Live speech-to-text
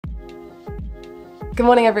Good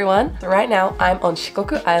morning everyone. So right now I'm on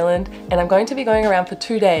Shikoku Island and I'm going to be going around for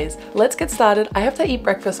 2 days. Let's get started. I have to eat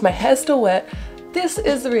breakfast, my hair's still wet. This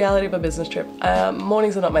is the reality of a business trip.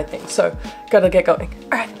 Mornings are not my thing, so gotta get going.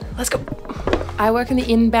 All right, let's go. I work in the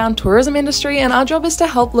inbound tourism industry and our job is to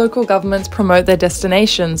help local governments promote their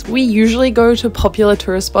destinations. We usually go to popular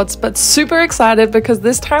tourist spots, but super excited because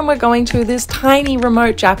this time we're going to this tiny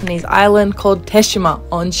remote Japanese island called Teshima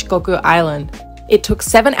on Shikoku Island. It took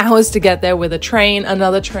 7 hours to get there with a train,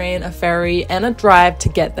 another train, a ferry, and a drive to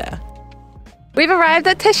get there. We've arrived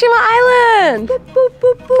at Teshima Island! Boop, boop,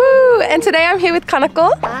 boop, boop. And today I'm here with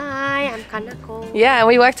Kanako. Hi, I'm Kanako. Yeah, and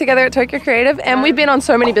we work together at Tokyo Creative and we've been on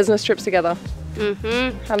so many business trips together.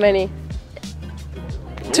 How many?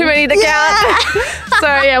 Too many to count. So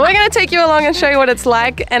yeah, we're gonna take you along and show you what it's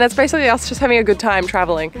like, and it's basically us just having a good time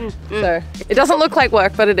traveling. So it doesn't look like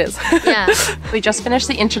work, but it is. Yeah. We just finished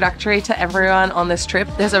the introductory to everyone on this trip.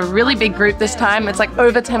 There's a really big group this time. It's like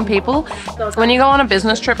over 10 people. When you go on a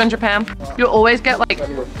business trip in Japan, you always get like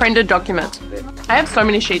printed documents. I have so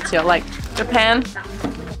many sheets here, like Japan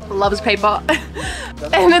loves paper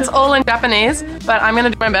and it's all in Japanese, but I'm gonna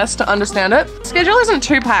do my best to understand it. Schedule isn't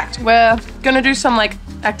too packed. We're gonna do some like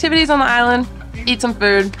activities on the island, eat some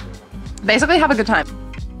food, basically have a good time.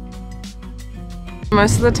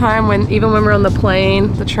 Most of the time, even when we're on the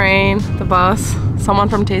plane, the train, the bus, someone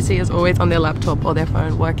from TC is always on their laptop or their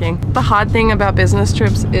phone working. The hard thing about business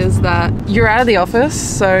trips is that you're out of the office,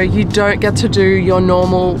 so you don't get to do your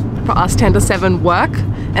normal, for us, 10 to 7 work,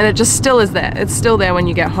 and it just still is there. It's still there when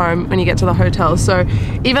you get home, when you get to the hotel. So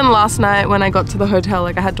even last night when I got to the hotel,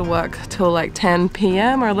 like I had to work till like 10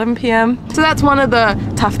 p.m. or 11 p.m. So that's one of the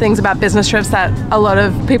tough things about business trips that a lot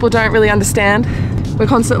of people don't really understand. We're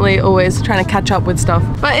constantly always trying to catch up with stuff,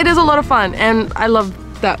 but it is a lot of fun and I love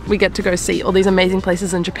that we get to go see all these amazing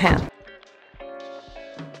places in Japan.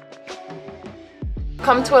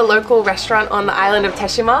 Come to a local restaurant on the island of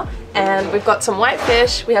Teshima and we've got some white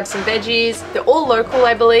fish, we have some veggies, they're all local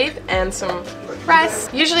I believe, and some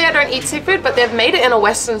rice. Usually I don't eat seafood, but they've made it in a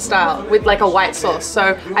Western style with like a white sauce,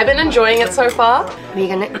 so I've been enjoying it so far. We're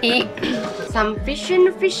gonna eat some fish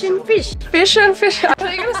and fish and fish. Fish and fish. I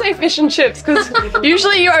thought you were gonna say fish and chips because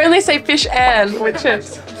usually you only say fish and with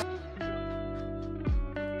chips.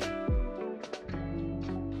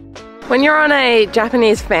 When you're on a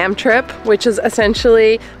Japanese fam trip, which is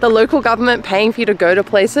essentially the local government paying for you to go to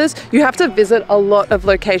places, you have to visit a lot of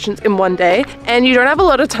locations in one day and you don't have a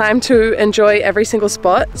lot of time to enjoy every single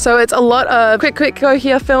spot. So it's a lot of quick, go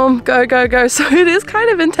here, film, go, go, go. So it is kind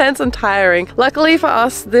of intense and tiring. Luckily for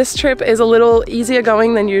us, this trip is a little easier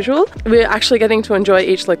going than usual. We're actually getting to enjoy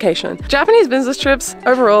each location. Japanese business trips,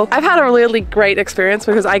 overall, I've had a really great experience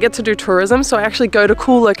because I get to do tourism, so I actually go to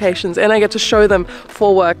cool locations and I get to show them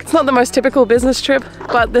for work. It's not the most typical business trip,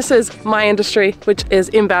 but this is my industry, which is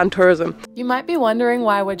inbound tourism. You might be wondering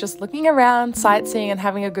why we're just looking around, sightseeing and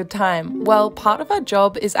having a good time. Well, part of our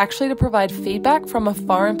job is actually to provide feedback from a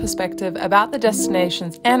foreign perspective about the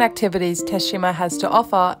destinations and activities Teshima has to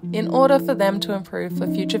offer in order for them to improve for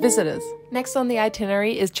future visitors. Next on the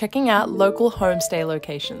itinerary is checking out local homestay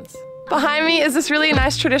locations. Behind me is this really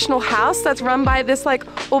nice traditional house that's run by this like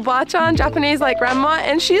oba-chan, Japanese like grandma,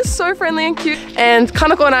 and she is so friendly and cute. And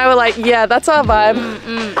Kanako and I were like, yeah, that's our vibe.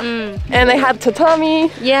 And they had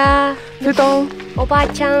tatami. Yeah. Futon.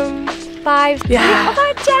 Oba-chan vibes. Yeah.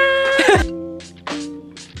 Oba-chan.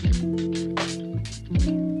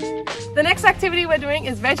 The next activity we're doing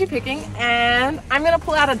is veggie picking, and I'm gonna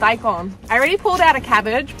pull out a daikon. I already pulled out a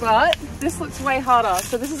cabbage, but this looks way harder.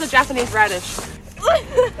 So this is a Japanese radish.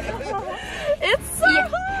 It's so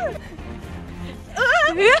hard!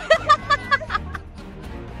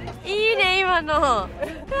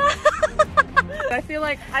 I feel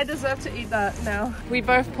like I deserve to eat that now. We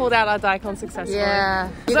both pulled out our daikon successfully.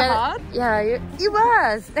 Yeah. Was it hard? Yeah, it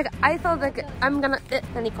was. Like I thought like I'm gonna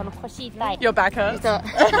Your back hurts?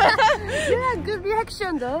 Yeah, good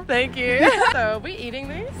reaction though. Thank you. So are we eating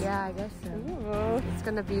these? Yeah, I guess so. Ooh. It's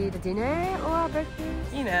gonna be the dinner or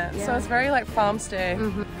breakfast. Yeah. Yeah. So it's very like farm stay.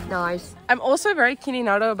 Nice. I'm also very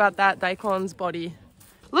kininato about that daikon's body.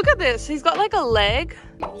 Look at this, he's got like a leg.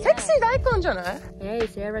 Sexy daikon, janai? Hey,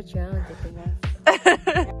 Sarah John.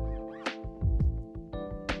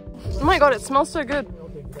 Oh my god, it smells so good.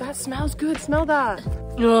 That smells good, smell that.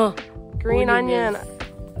 Oh, Green holiness.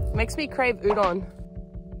 onion. Makes me crave udon.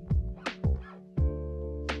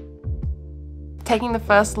 Taking the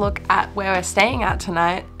first look at where we're staying at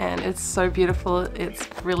tonight, and it's so beautiful. It's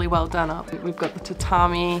really well done up. We've got the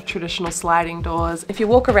tatami, traditional sliding doors. If you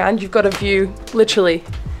walk around, you've got a view literally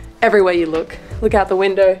everywhere you look. Look out the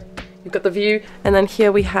window, you've got the view, and then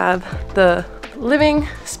here we have the living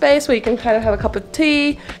space where you can kind of have a cup of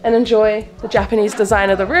tea and enjoy the Japanese design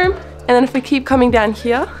of the room. And then if we keep coming down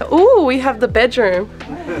here, ooh, we have the bedroom.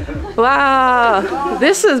 Wow,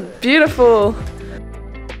 this is beautiful.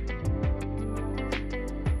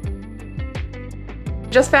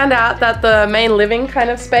 Just found out that the main living kind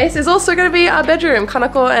of space is also going to be our bedroom.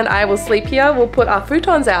 Kanako and I will sleep here. We'll put our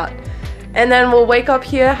futons out. And then we'll wake up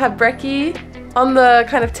here, have brekkie on the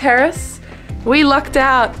kind of terrace. We lucked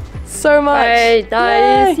out so much. Hey,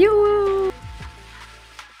 that is you.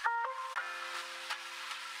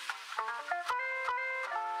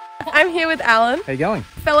 I'm here with Alan. How you going?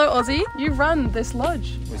 Fellow Aussie. You run this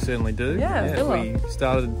lodge. We certainly do. Yeah, villa. We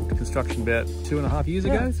started construction about 2.5 years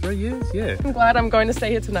ago, 3 years, yeah. I'm glad I'm going to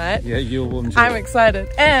stay here tonight. Yeah, you will enjoy I'm excited.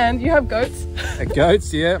 And you have goats.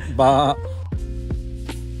 Goats, yeah, but...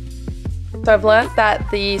 So I've learnt that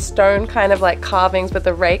the stone kind of like carvings with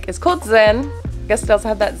the rake is called zen. I guess it does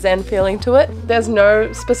have that zen feeling to it. There's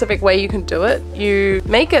no specific way you can do it. You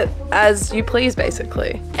make it as you please,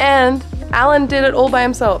 basically. And Alan did it all by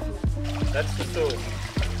himself. That's the tool.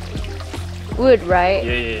 Wood, right?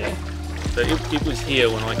 Yeah. So it was here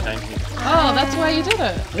when I came here. Oh, that's why you did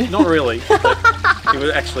it. Not really, but it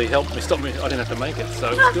would actually help me, stop me. I didn't have to make it,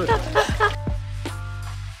 so it's good.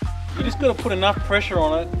 You just got to put enough pressure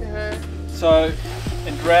on it, so,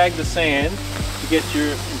 and drag the sand to get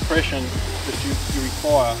your impression that you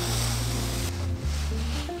require.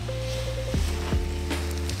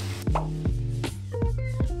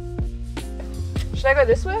 Should I go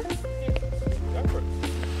this way? Go for it.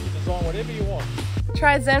 Design whatever you want.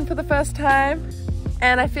 Tried zen for the first time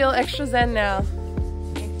and I feel extra zen now.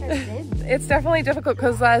 It's definitely difficult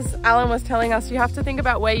because, as Alan was telling us, you have to think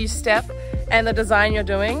about where you step and the design you're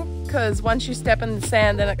doing, because once you step in the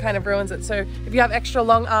sand then it kind of ruins it. So if you have extra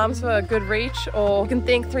long arms for a good reach, or you can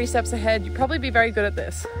think 3 steps ahead, you'd probably be very good at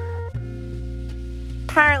this.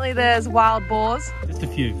 Apparently there's wild boars. Just a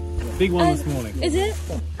few. Big one this morning. Is it?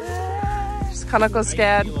 Just Kanako's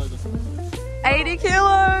scared. 80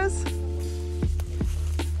 kilos!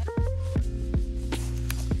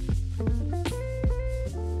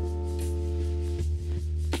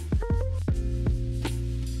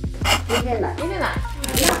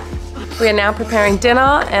 We are now preparing dinner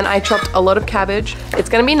and I chopped a lot of cabbage. It's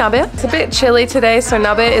gonna be nabe. It's a bit chilly today, so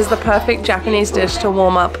nabe is the perfect Japanese dish to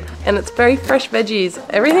warm up. And it's very fresh veggies.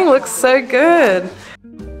 Everything looks so good.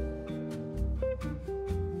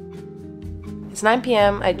 It's 9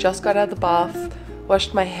 p.m. I just got out of the bath,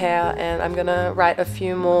 washed my hair, and I'm gonna write a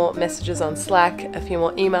few more messages on Slack, a few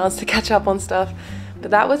more emails to catch up on stuff.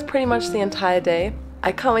 But that was pretty much the entire day.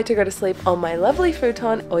 I can't wait to go to sleep on my lovely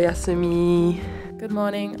futon. Oyasumi. Good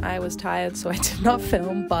morning. I was tired, so I did not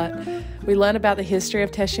film, but we learned about the history of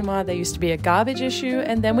Teshima. There used to be a garbage issue,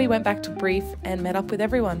 and then we went back to brief and met up with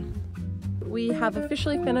everyone. We have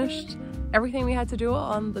officially finished everything we had to do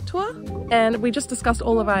on the tour, and we just discussed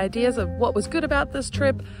all of our ideas of what was good about this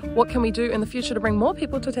trip, what can we do in the future to bring more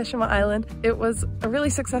people to Teshima Island. It was a really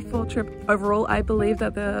successful trip overall. I believe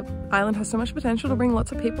that the island has so much potential to bring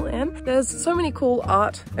lots of people in. There's so many cool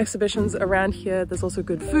art exhibitions around here. There's also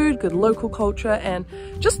good food, good local culture, and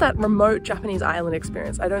just that remote Japanese island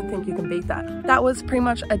experience. I don't think you can beat that. That was pretty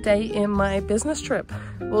much a day in my business trip.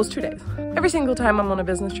 Well, it was 2 days. Every single time I'm on a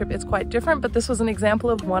business trip, it's quite different, but this was an example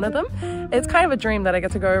of one of them. It's kind of a dream that I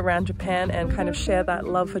get to go around Japan and kind of share that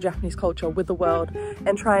love for Japanese culture with the world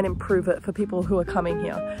and try and improve it for people who are coming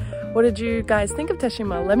here. What did you guys think of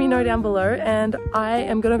Teshima? Let me know down below, and I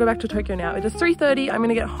am gonna go back to Tokyo now. It is 3:30, I'm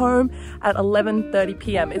gonna get home at 11:30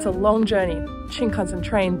 p.m. It's a long journey, Shinkansen,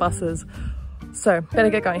 train, buses. So better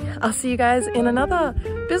get going. I'll see you guys in another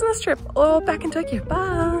business trip or back in Tokyo.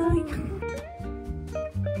 Bye!